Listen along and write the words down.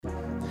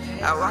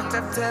I walked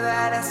up to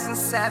that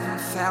SM7,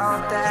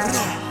 felt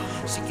that.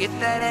 She get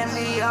that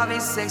MD off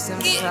V6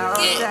 and felt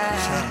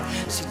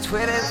that. She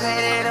Twitter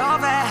paid it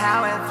over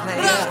how it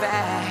plays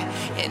back.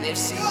 And if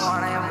she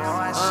wanted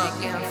more,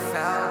 she can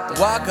felt that.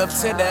 Walk up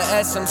to the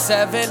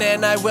SM7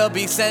 and I will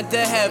be sent to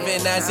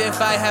heaven. As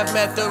if I have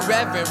met the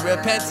Reverend,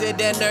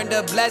 repented and earned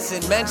a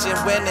blessing. Mentioned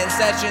when in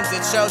sessions,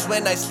 it shows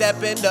when I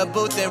step in the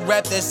booth and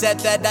rep the set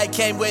that I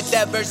came with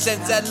ever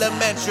since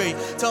elementary.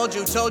 Told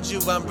you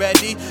I'm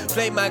ready.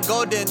 Play my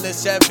gold in the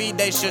Chevy,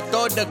 they should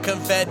throw the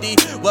confetti.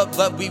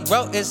 What we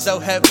wrote is so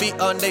heavy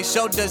on their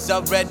shoulders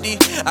already.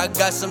 I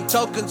got some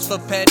tokens for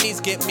pennies,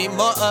 get me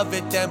more of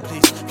it then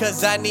please.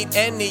 Cause I need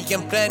any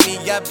and plenty,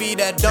 I be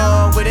that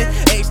dawn with it.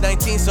 Age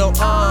 19 so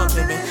on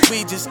living,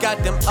 we just got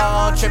them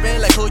all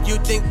tripping. Like who you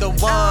think the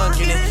one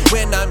getting?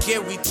 When I'm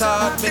here we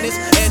talk finish,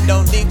 and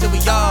don't need till we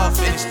all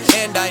finish.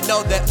 And I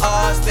know that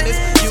Austin is,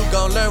 you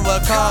gon' learn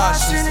what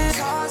caution is.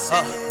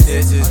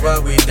 This is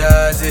what we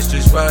does, it's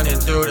just running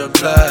through the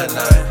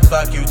bloodline.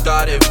 Fuck you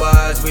thought it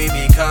was, we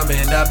be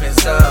coming up in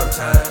some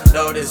time.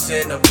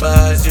 Noticing the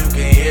buzz, you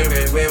can hear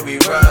it when we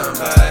run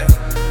by.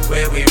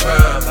 When we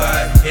run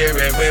by, hear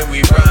it when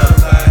we run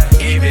by.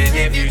 Even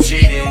if you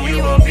cheating, you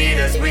won't beat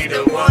us, we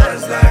the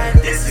ones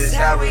like. This is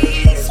how we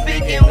eat,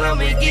 speaking when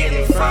we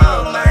getting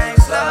from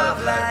minds.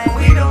 Love line,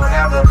 we don't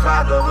have a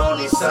problem,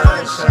 only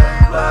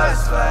sunshine.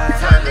 Lost fly,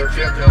 time to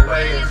drift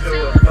away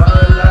into a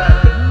fun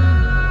life.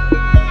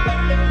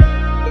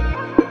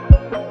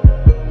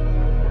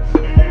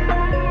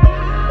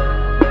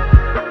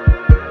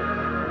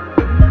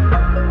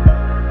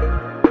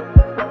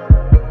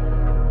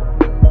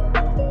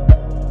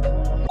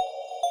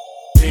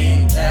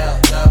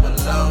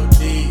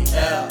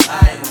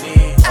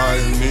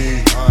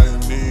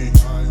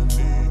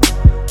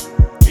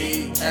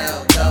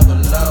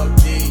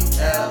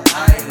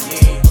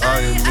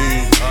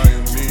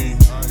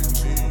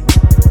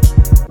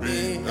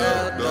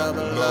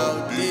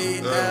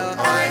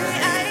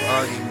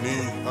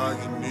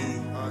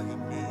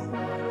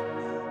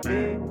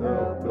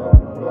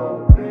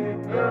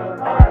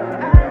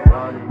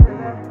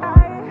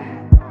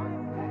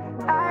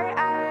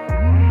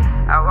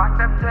 I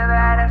walked up to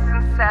that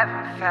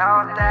SM7,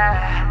 felt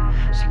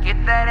that. She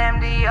get that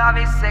MD off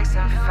V6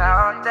 and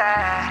felt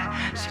that.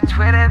 She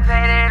Twitter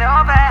paid it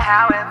over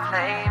how it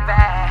played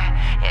back.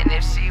 And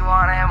if she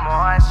wanted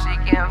more, she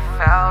can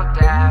felt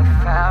that,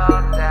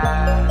 felt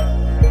that.